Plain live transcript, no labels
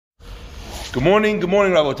Good morning,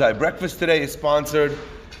 Rabotai. Breakfast today is sponsored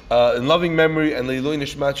in loving memory and Leilui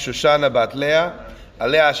Nishmat Shoshana Bat Leah,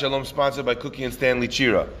 Alea Shalom, sponsored by Cookie and Stanley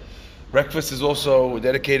Chira. Breakfast is also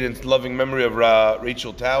dedicated in loving memory of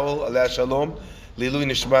Rachel Towel, Alea Shalom, Leilui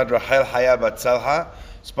Nishmat Rachel Haya Bat Salha,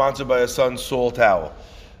 sponsored by her son Saul Towel.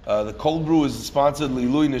 The cold brew is sponsored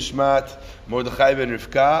Leilui Nishmat Mordechai Ben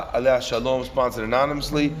Rivka, Alea Shalom, sponsored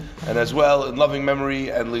anonymously, and as well in loving memory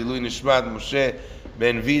and Leilui Nishmat Moshe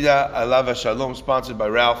Ben Vida, Alava Shalom, sponsored by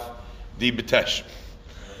Ralph D. Betesh.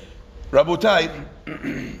 Rabotai,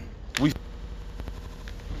 we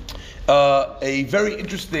a very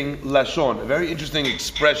interesting lashon, a very interesting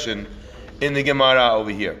expression in the Gemara over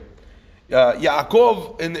here.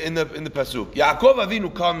 Yaakov in the pasuk. Yaakov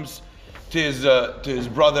Avinu comes to his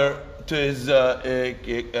brother,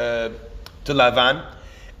 to Lavan,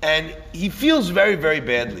 and he feels very, very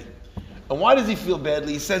badly. And why does he feel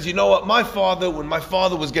badly? He says, you know what, when my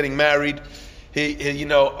father was getting married,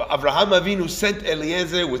 Avraham Avinu sent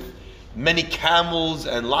Eliezer with many camels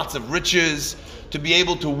and lots of riches to be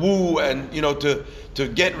able to woo and, to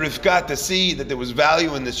get Rivka to see that there was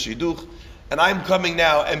value in this shidduch. And I'm coming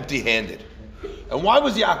now empty-handed. And why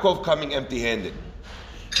was Yaakov coming empty-handed?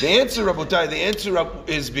 The answer, Rabotai,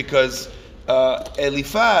 is because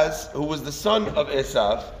Eliphaz, who was the son of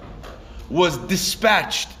Esav, was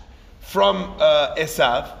dispatched from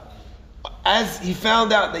Esav, as he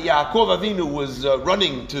found out that Yaakov Avinu was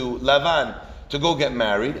running to Lavan to go get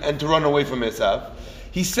married and to run away from Esav.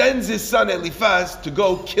 He sends his son Eliphaz to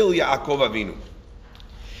go kill Yaakov Avinu.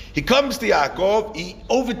 He comes to Yaakov, he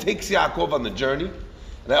overtakes Yaakov on the journey,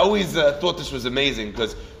 and I always thought this was amazing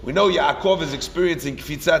because we know Yaakov is experiencing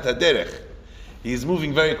kfitzat haderech. He is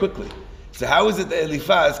moving very quickly. So how is it that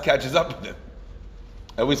Eliphaz catches up with him?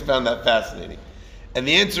 I always found that fascinating. And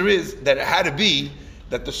the answer is that it had to be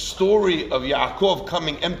that the story of Yaakov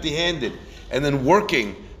coming empty-handed and then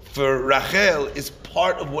working for Rachel is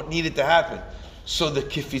part of what needed to happen. So the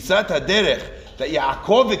kifisat haderech that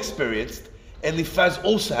Yaakov experienced, Eliphaz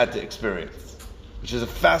also had to experience, which is a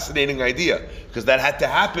fascinating idea because that had to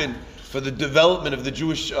happen for the development of the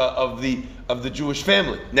Jewish of the Jewish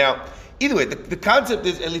family. Now, either way, the concept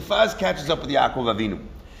is Eliphaz catches up with Yaakov Avinu,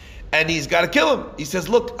 and he's got to kill him. He says,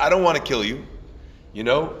 "Look, I don't want to kill you.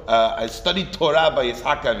 I studied Torah by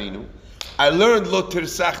Yitzhak Avinu. I learned lo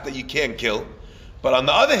tirsach, that you can't kill. But on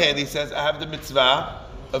the other hand, he says, I have the mitzvah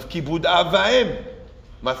of kibud av va'em.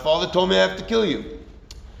 My father told me I have to kill you."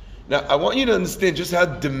 Now, I want you to understand just how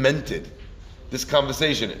demented this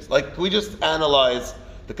conversation is. Like, we just analyze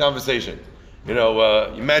the conversation.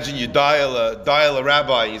 Imagine you dial a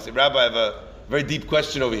rabbi, and you say, "Rabbi, I have a very deep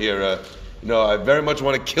question over here. I very much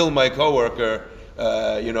want to kill my coworker.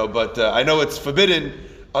 But I know it's forbidden.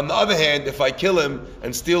 On the other hand, if I kill him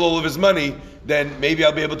and steal all of his money, then maybe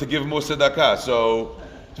I'll be able to give him more tzedakah. So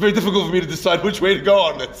it's very difficult for me to decide which way to go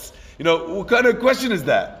on this. What kind of question is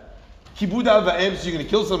that? Kibud av va'em, so you're going to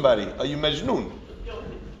kill somebody. Are you Majnun?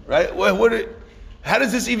 Right? How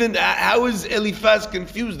is Eliphaz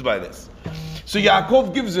confused by this? So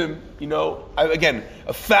Yaakov gives him, again,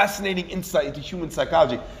 a fascinating insight into human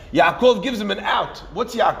psychology. Yaakov gives him an out.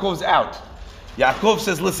 What's Yaakov's out? Yaakov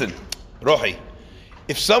says, "Listen, Rohi,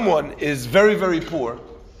 if someone is very, very poor,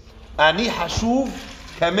 ani hashuv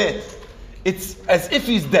kamet, it's as if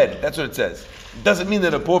he's dead." That's what it says. It doesn't mean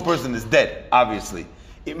that a poor person is dead, obviously.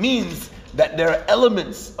 It means that there are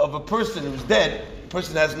elements of a person who's dead. A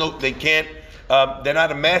person they're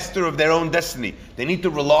not a master of their own destiny. They need to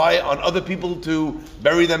rely on other people to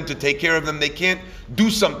bury them, to take care of them. They can't do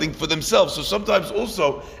something for themselves. So sometimes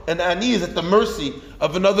also an ani is at the mercy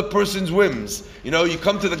of another person's whims. You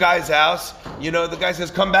come to the guy's house, the guy says,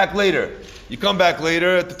 "Come back later." You come back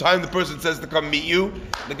later, at the time the person says to come meet you,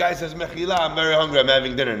 the guy says, "Mechila, I'm very hungry, I'm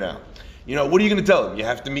having dinner now." What are you going to tell him? You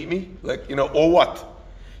have to meet me? Or what?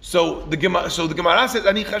 So the Gemara says,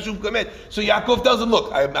 "Ani chashuv kamet." So Yaakov tells him,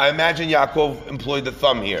 "Look, I imagine Yaakov employed the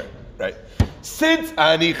thumb here, right? Since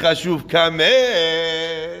ani chashuv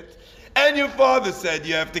kamet, and your father said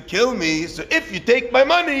you have to kill me, so if you take my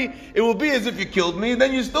money, it will be as if you killed me, and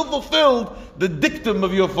then you still fulfilled the dictum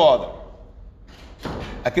of your father."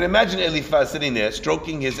 I can imagine Eliphaz sitting there,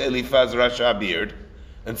 stroking his Eliphaz Rasha beard,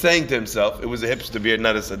 and saying to himself, it was a hipster beard,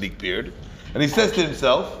 not a Sadiq beard, and he says to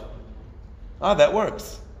himself, that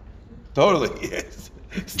works. Totally, yes.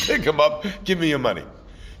 Stick him up, give me your money.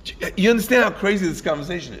 You understand how crazy this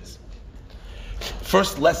conversation is?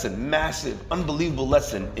 First lesson, massive, unbelievable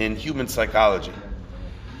lesson in human psychology.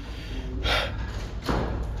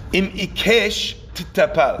 Im ikesh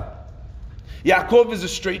titapal. Yaakov is a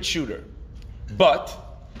straight shooter, but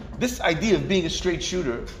this idea of being a straight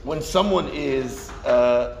shooter, when someone is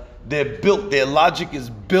their logic is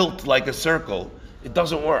built like a circle, it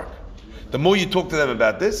doesn't work. The more you talk to them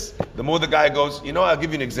about this, the more the guy goes, I'll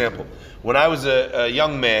give you an example. When I was a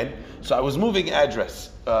young man, so I was moving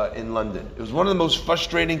address in London. It was one of the most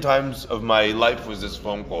frustrating times of my life was this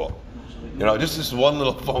phone call. Just this one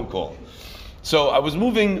little phone call. So I was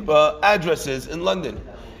moving addresses in London.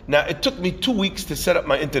 Now, it took me 2 weeks to set up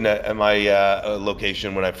my internet at my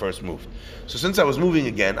location when I first moved. So since I was moving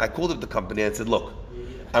again, I called up the company and said, look,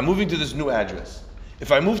 I'm moving to this new address.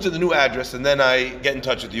 If I move to the new address and then I get in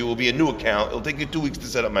touch with you, it will be a new account. It'll take you 2 weeks to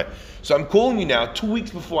set up So I'm calling you now 2 weeks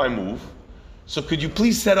before I move. So could you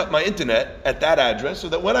please set up my internet at that address so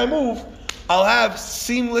that when I move, I'll have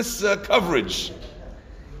seamless coverage.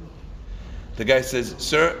 The guy says,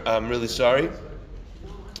 sir, I'm really sorry.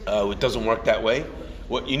 It doesn't work that way.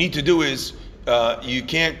 What you need to do is, you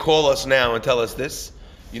can't call us now and tell us this.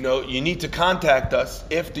 You need to contact us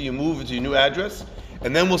after you move to your new address,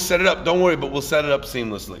 and then we'll set it up. Don't worry, but we'll set it up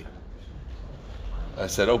seamlessly. I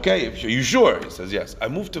said, okay, are you sure? He says, yes. I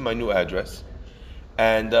moved to my new address,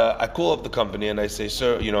 and I call up the company and I say,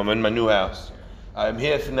 sir, I'm in my new house. I'm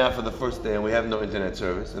here for the first day, and we have no internet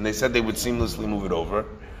service. And they said they would seamlessly move it over.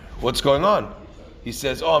 What's going on? He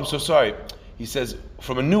says, oh, I'm so sorry. He says,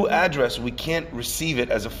 from a new address, we can't receive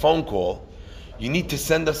it as a phone call. You need to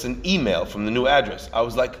send us an email from the new address. I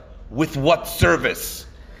was like, with what service?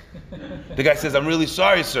 The guy says, I'm really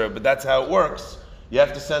sorry, sir, but that's how it works. You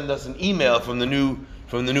have to send us an email from the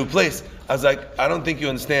new place. I was like, I don't think you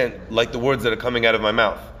understand the words that are coming out of my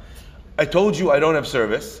mouth. I told you I don't have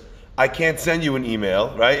service. I can't send you an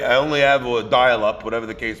email, right? I only have a dial-up, whatever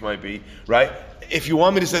the case might be, right? If you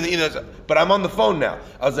want me to send the email, but I'm on the phone now.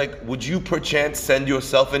 I was like, would you perchance send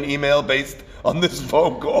yourself an email based on this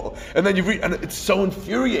phone call? And then and it's so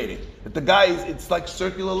infuriating that the guy it's like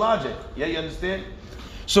circular logic. Yeah, you understand?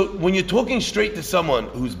 So when you're talking straight to someone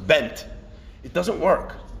who's bent, it doesn't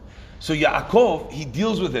work. So Yaakov, he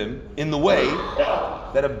deals with him in the way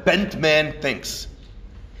that a bent man thinks.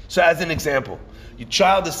 So as an example, your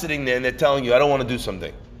child is sitting there and they're telling you, I don't want to do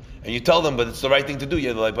something. And you tell them, but it's the right thing to do.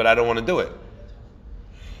 You're like, but I don't want to do it.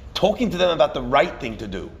 Talking to them about the right thing to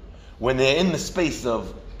do when they're in the space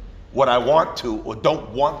of what I want to or don't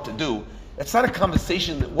want to do, that's not a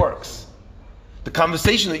conversation that works. The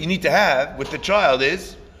conversation that you need to have with the child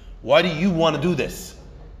is, why do you want to do this?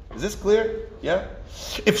 Is this clear? Yeah?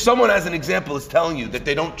 If someone, as an example, is telling you that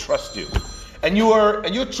they don't trust you, and you're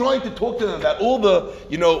trying to talk to them about all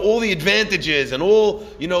the advantages and all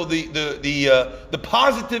the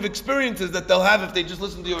positive experiences that they'll have if they just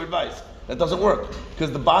listen to your advice. That doesn't work,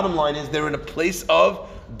 because the bottom line is they're in a place of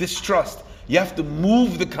distrust. You have to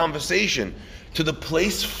move the conversation to the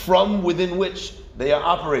place from within which they are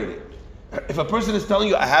operating. If a person is telling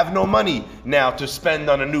you, I have no money now to spend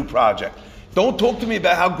on a new project, don't talk to me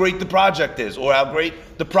about how great the project is or how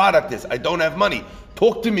great the product is. I don't have money.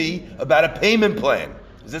 Talk to me about a payment plan.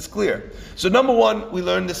 Is this clear? So number one, we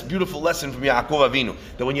learned this beautiful lesson from Yaakov Avinu,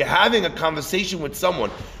 that when you're having a conversation with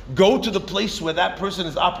someone, go to the place where that person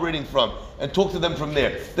is operating from and talk to them from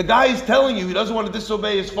there. The guy is telling you he doesn't want to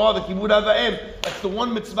disobey his father, kibud avayim. That's the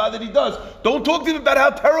one mitzvah that he does. Don't talk to him about how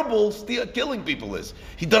terrible killing people is.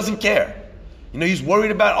 He doesn't care. He's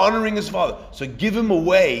worried about honoring his father. So give him a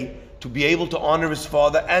way to be able to honor his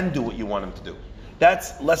father and do what you want him to do.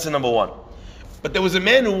 That's lesson number one. But there was a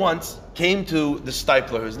man who once came to the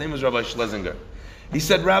Stipler. His name was Rabbi Schlesinger. He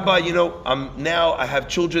said, Rabbi, I have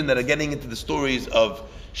children that are getting into the stories of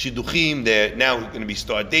shidduchim. They're now going to be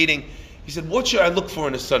start dating. He said, what should I look for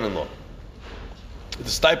in a son-in-law? The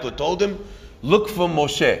Stipler told him, look for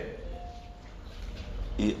Moshe.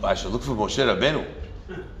 I should look for Moshe Rabbeinu.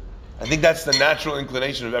 I think that's the natural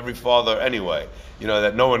inclination of every father anyway.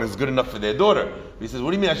 That no one is good enough for their daughter. He says, what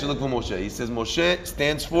do you mean I should look for Moshe? He says, Moshe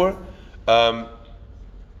stands for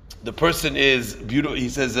the person is beautiful. He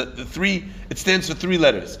says that it stands for 3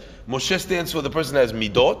 letters. Moshe stands for the person that has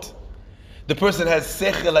midot. The person has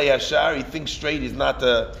sechel hayashar. He thinks straight. He's not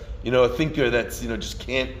a thinker that's you just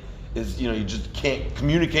can't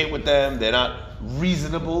communicate with them. They're not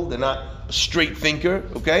reasonable. They're not a straight thinker.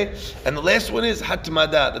 Okay. And the last one is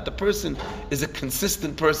hatmada, that the person is a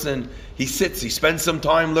consistent person. He spends some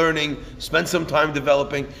time learning, spends some time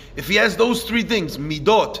developing. If he has those 3 things,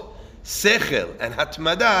 midot, sechel, and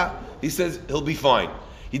hatmada, he says he'll be fine.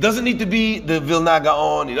 He doesn't need to be the Vilna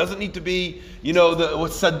Gaon. He doesn't need to be, the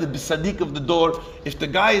Sadiq of the door. If the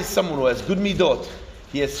guy is someone who has good midot,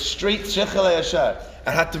 he has straight shechel hayashar,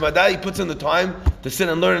 and hatmada, he puts in the time to sit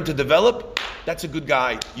and learn and to develop, that's a good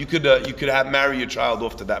guy. You could marry your child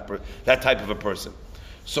off to that type of a person.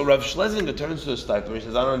 So Rav Schlesinger turns to the Stipler and he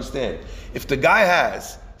says, I don't understand. If the guy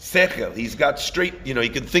has sechel, he's got straight, he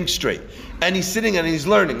can think straight, and he's sitting and he's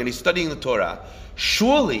learning and he's studying the Torah,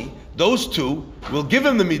 surely those two will give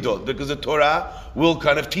him the midot, because the Torah will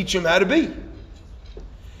kind of teach him how to be.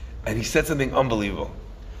 And he said something unbelievable.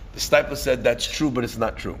 The disciple said, that's true, but it's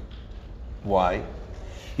not true. Why?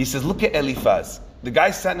 He says, look at Eliphaz. The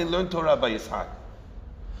guy sat and learned Torah by Yitzhak.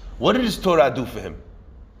 What did his Torah do for him?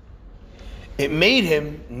 It made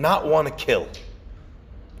him not want to kill.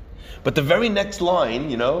 But the very next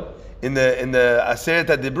line, in the Aseret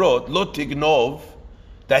HaDibrot, Lo Tignov,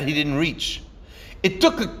 that he didn't reach. It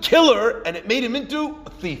took a killer and it made him into a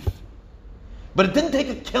thief. But it didn't take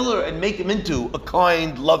a killer and make him into a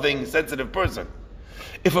kind, loving, sensitive person.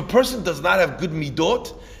 If a person does not have good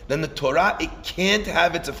midot, then the Torah, it can't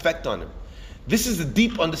have its effect on him. This is a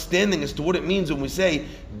deep understanding as to what it means when we say,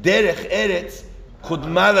 Derech Eretz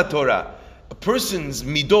Kodma la Torah. A person's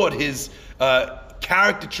midot, his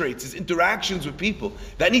character traits, his interactions with people,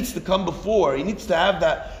 that needs to come before. He needs to have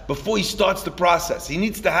that before he starts the process. He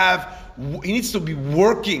needs to be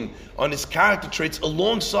working on his character traits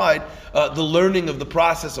alongside the learning of the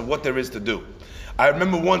process of what there is to do. I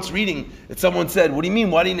remember once reading that someone said, what do you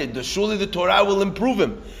mean? Why do you need? Surely the Torah will improve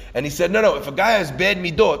him. And he said, no, if a guy has bad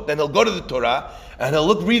midot, then he'll go to the Torah and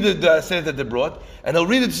he'll read the Aseret HaDibrot and he'll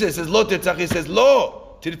read it. It says, Lo Tirtzach. He says,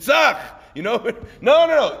 Lo Tirtzach. No,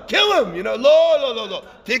 kill him. Lo,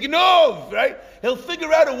 Tignov, right? He'll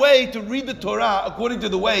figure out a way to read the Torah according to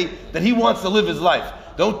the way that he wants to live his life.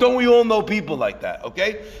 Don't we all know people like that,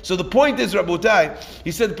 okay? So the point is, Rabotai,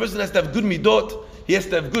 he said the person has to have good midot, he has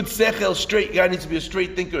to have good sechel, straight guy, needs to be a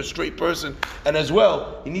straight thinker, a straight person, and as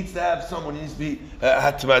well, he needs to have someone, he needs to be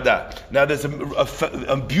hatmada. Now there's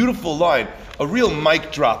a beautiful line, a real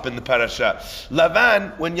mic drop in the parasha.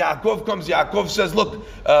 Lavan, when Yaakov comes, Yaakov says, look,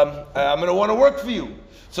 I'm going to want to work for you.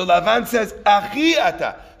 So Lavan says, Achi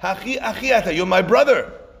ata, you're my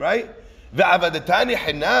brother, right? Ve'avadatani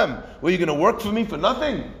hinam, were you going to work for me for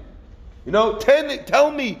nothing?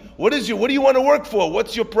 Tell me, what do you want to work for?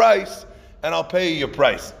 What's your price? And I'll pay you your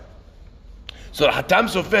price. So Hatam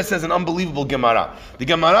Sofer says an unbelievable Gemara. The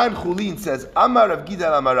Gemara in Chulin says, Amar Rav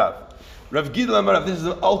Gidal Amarav. Rav Gidal Amarav, this is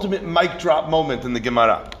an ultimate mic drop moment in the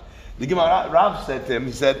Gemara. The Gemara, Rav said to him,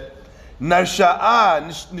 he said, Narsha'a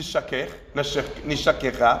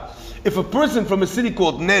nishakecha. If a person from a city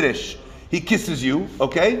called Neresh, he kisses you,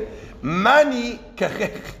 okay? Mani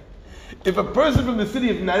kachech. If a person from the city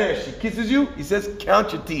of Naresh, he kisses you, he says,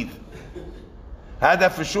 count your teeth. Had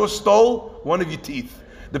that for sure stole one of your teeth.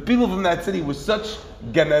 The people from that city were such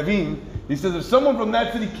ganavim. He says, if someone from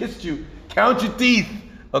that city kissed you, count your teeth.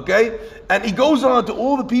 Okay? And he goes on to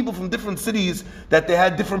all the people from different cities that they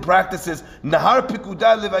had different practices. Nahar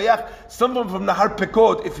Pekudah Levayach, someone from Nahar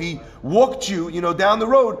Pekod, if he walked you, down the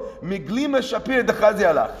road, Miglima Shapir Dechazi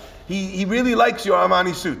Allah. He really likes your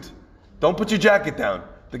Armani suit. Don't put your jacket down.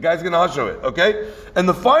 The guy's going to hustle it, okay? And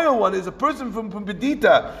the final one is a person from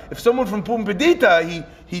Pumbedita. If someone from Pumbedita,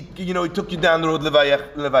 he took you down the road,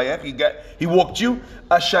 Levayach, he walked you,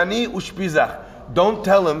 Ashani Ushpizach. Don't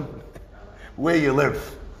tell him where you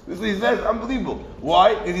live. This is what he says, unbelievable.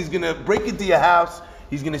 Why? Because he's going to break into your house,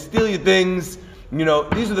 he's going to steal your things.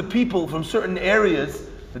 These are the people from certain areas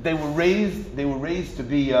that they were raised to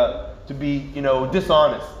be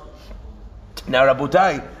dishonest. Now,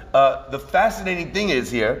 Rabotai, the fascinating thing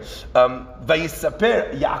is here,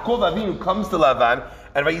 Vayesaper, Yaakov Avinu comes to Lavan,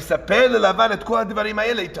 and Vayesaper leLavan et kol hadivarim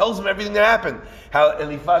ha'ele. He tells him everything that happened. How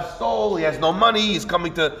Eliphaz stole, he has no money, he's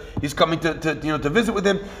coming to visit with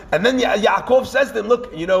him. And then Yaakov says to him,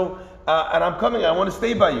 look, and I'm coming, I want to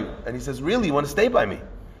stay by you. And he says, really, you want to stay by me?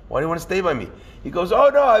 Why do you want to stay by me? He goes, oh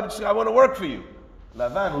no, I want to work for you.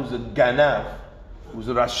 Lavan, who's a ganav, who's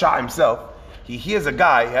a rasha himself, he hears a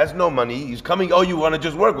guy, he has no money, he's coming, oh, you want to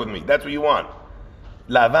just work with me, that's what you want.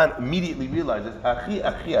 Lavan immediately realizes, Achi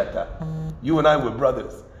ata, you and I were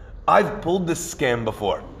brothers. I've pulled this scam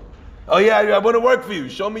before. Oh yeah, I want to work for you,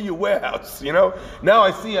 show me your warehouse, Now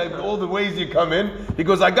I see all the ways you come in. He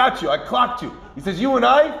goes, I got you, I clocked you. He says, you and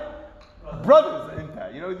I, brothers.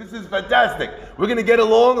 This is fantastic. We're going to get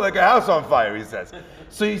along like a house on fire, he says.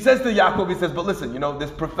 So he says to Yaakov, he says, but listen,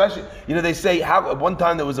 this profession, they say, how one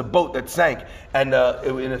time there was a boat that sank, and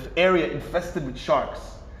in an area infested with sharks.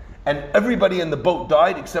 And everybody in the boat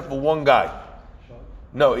died except for one guy.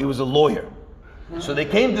 No, he was a lawyer. So they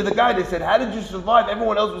came to the guy, they said, how did you survive?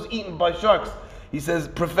 Everyone else was eaten by sharks. He says,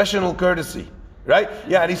 professional courtesy. Right?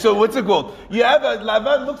 Yeah, and so what's it called?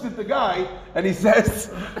 Lavan looks at the guy and he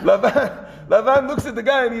says, Lavan looks at the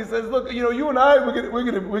guy and he says, look, you and I,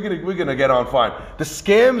 we're gonna get on fine. The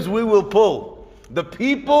scams we will pull, the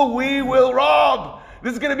people we will rob.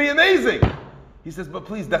 This is gonna be amazing. He says, but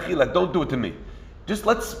please, Dakhila, don't do it to me. Just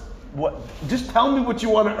just tell me what you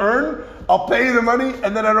want to earn. I'll pay you the money,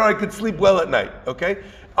 and then I know I could sleep well at night. Okay?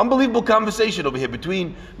 Unbelievable conversation over here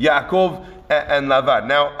between Yaakov and Lavan.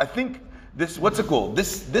 Now, I think this, what's it called?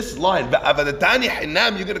 This line, "Va'avadatani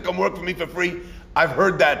hinam," you're going to come work for me for free. I've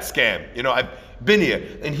heard that scam. I've been here.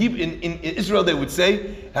 And in Israel, they would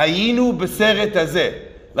say, "Hayinu b'seret hazeh."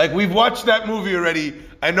 Like, we've watched that movie already.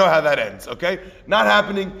 I know how that ends, okay? Not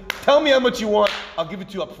happening. Tell me how much you want. I'll give it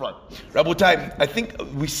to you up front. Rabotai, I think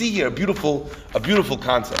we see here a beautiful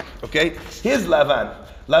concept, okay? Here's Lavan.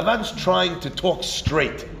 Lavan's trying to talk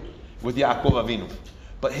straight with Yaakov Avinu,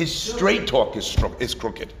 but his straight talk is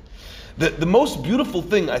crooked. The most beautiful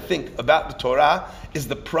thing, I think, about the Torah is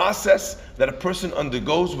the process that a person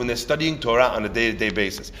undergoes when they're studying Torah on a day-to-day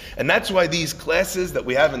basis. And that's why these classes that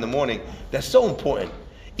we have in the morning, they're so important.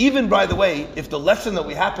 Even, by the way, if the lesson that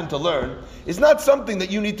we happen to learn is not something that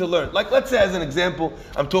you need to learn. Like, let's say, as an example,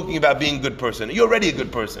 I'm talking about being a good person. You're already a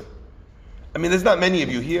good person. I mean, there's not many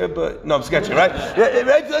of you here, but no, I'm sketching, right?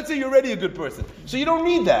 Right? Let's say you're already a good person. So you don't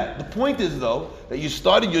need that. The point is, though, that you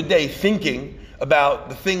started your day thinking about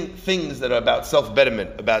the things that are about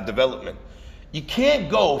self-betterment, about development. You can't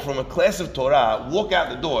go from a class of Torah, walk out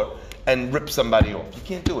the door, and rip somebody off. You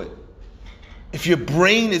can't do it. If your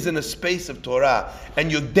brain is in a space of Torah and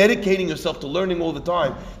you're dedicating yourself to learning all the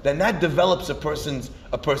time, then that develops a person's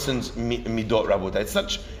midot rabot. It's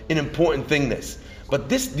such an important thing, this. But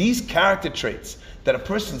these character traits that a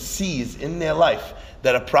person sees in their life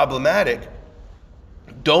that are problematic,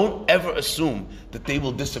 don't ever assume that they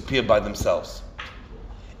will disappear by themselves.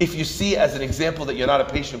 If you see as an example that you're not a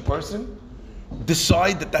patient person,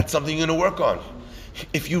 decide that that's something you're going to work on.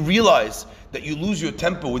 If you realize that you lose your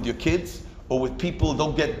temper with your kids or with people who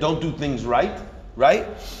don't do things right?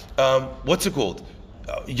 What's it called?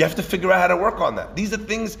 You have to figure out how to work on that. These are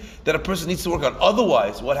things that a person needs to work on.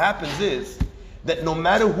 Otherwise, what happens is that no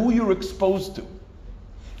matter who you're exposed to,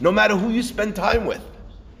 no matter who you spend time with,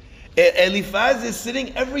 Eliphaz is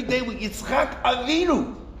sitting every day with Yitzchak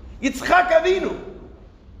Avinu.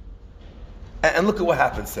 And look at what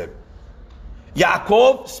happens to him.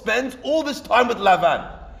 Yaakov spends all this time with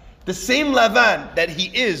Lavan. The same Lavan that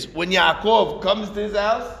he is when Yaakov comes to his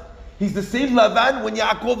house, he's the same Lavan when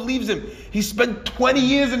Yaakov leaves him. He spent 20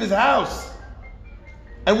 years in his house.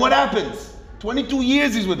 And what happens? 22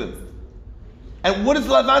 years he's with him. And what does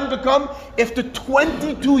Lavan become? After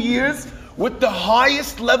 22 years, with the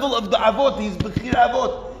highest level of the Avot, he's Bechir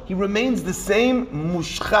Avot, he remains the same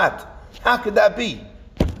Mushchat. How could that be?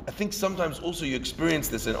 I think sometimes also you experience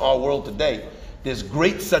this in our world today. There's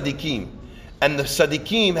great tzaddikim, and the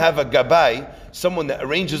tzaddikim have a gabai, someone that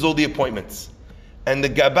arranges all the appointments. And the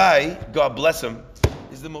gabai, God bless him,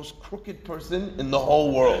 is the most crooked person in the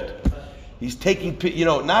whole world. He's taking,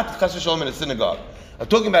 not chas v'shalom in a synagogue. I'm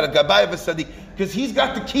talking about a gabai of a tzaddik, because he's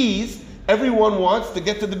got the keys. Everyone wants to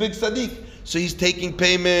get to the big tzaddik. So he's taking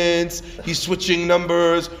payments, he's switching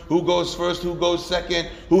numbers, who goes first, who goes second,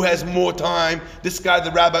 who has more time. This guy, the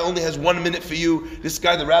rabbi, only has 1 minute for you. This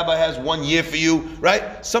guy, the rabbi, has 1 year for you,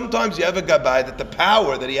 right? Sometimes you have a gabai that the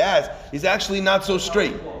power that he has is actually not so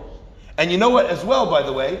straight. And you know what, as well, by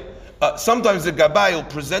the way, sometimes the gabai will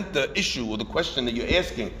present the issue or the question that you're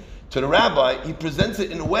asking to the rabbi. He presents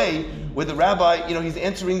it in a way where the rabbi, he's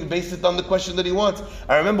answering based on the question that he wants.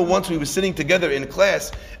 I remember once we were sitting together in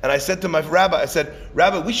class, and I said to my rabbi, I said,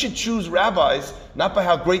 Rabbi, we should choose rabbis not by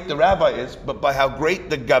how great the rabbi is, but by how great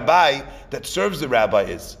the gabai that serves the rabbi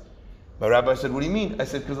is. My rabbi said, what do you mean? I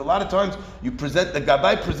said, because a lot of times the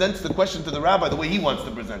gabai presents the question to the rabbi the way he wants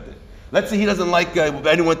to present it. Let's say he doesn't like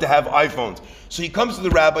anyone to have iPhones. So he comes to the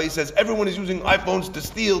rabbi, he says, everyone is using iPhones to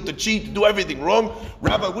steal, to cheat, to do everything wrong.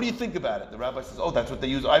 Rabbi, what do you think about it? The rabbi says, oh, that's what they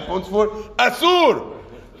use iPhones for? Asur!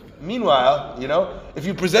 Meanwhile, if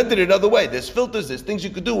you present it another way, there's filters, there's things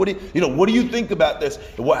you could do. What do you think about this?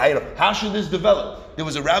 How should this develop? There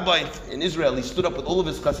was a rabbi in Israel, he stood up with all of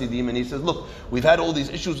his chassidim and he says, look, we've had all these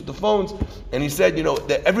issues with the phones, and he said,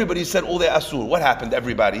 that everybody said all their asur. What happened to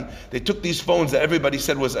everybody? They took these phones that everybody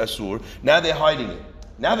said was asur, now they're hiding it.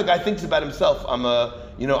 Now the guy thinks about himself, I'm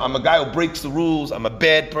a guy who breaks the rules, I'm a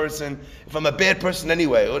bad person. If I'm a bad person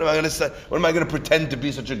anyway, what am I going to say? What am I going to pretend to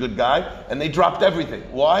be such a good guy? And they dropped everything.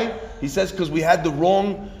 Why? He says, because we had the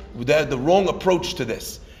wrong approach to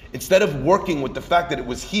this. Instead of working with the fact that it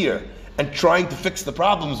was here and trying to fix the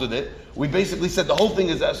problems with it, we basically said the whole thing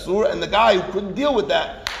is asur, and the guy who couldn't deal with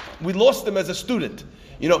that, we lost him as a student.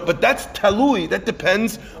 But that's talui, that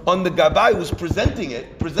depends on the gabai who's presenting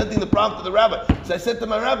the problem to the rabbi. So I said to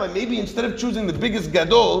my rabbi, maybe instead of choosing the biggest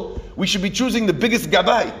gadol, we should be choosing the biggest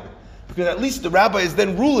gabai. Because at least the rabbi is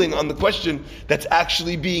then ruling on the question that's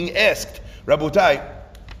actually being asked. Rabotai,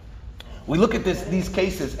 We look at these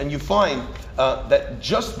cases, and you find that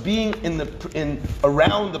just being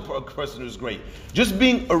around the person who's great, just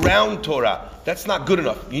being around Torah, that's not good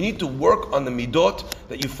enough. You need to work on the midot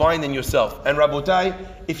that you find in yourself. And Rabotai,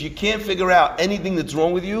 if you can't figure out anything that's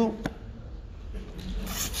wrong with you,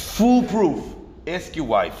 foolproof, ask your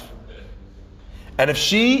wife. And if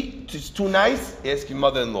she is too nice, ask your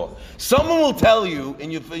mother-in-law. Someone will tell you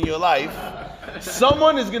in your life,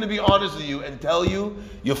 someone is going to be honest with you and tell you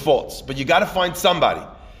your faults. But you got to find somebody.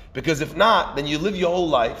 Because if not, then you live your whole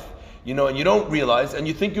life, and you don't realize, and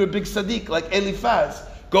you think you're a big tzaddik, like Eliphaz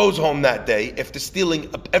goes home that day after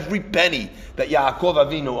stealing every penny that Yaakov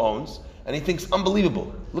Avinu owns, and he thinks,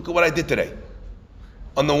 unbelievable, look at what I did today.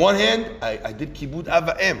 On the one hand, I did kibud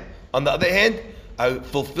ava'em. On the other hand, I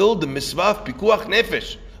fulfilled the mitzvah of pikuach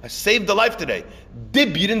nefesh. I saved a life today.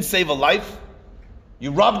 Dib, you didn't save a life.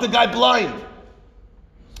 You robbed the guy blind.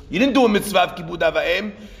 You didn't do a mitzvah of kibud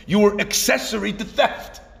ava'em. You were accessory to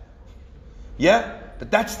theft. Yeah?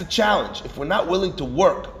 But that's the challenge. If we're not willing to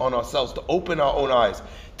work on ourselves, to open our own eyes,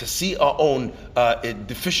 to see our own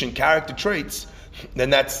deficient character traits, then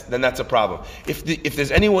that's a problem. If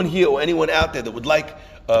there's anyone here or anyone out there that would like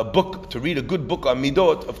a book, to read a good book on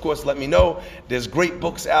midot, of course let me know. There's great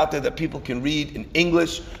books out there that people can read in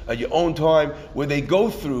English at your own time, where they go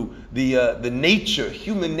through the nature,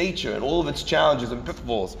 human nature, and all of its challenges and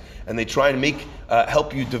pitfalls, and they try and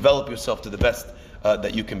help you develop yourself to the best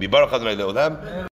that you can be. Baruch Adonai Le'olam.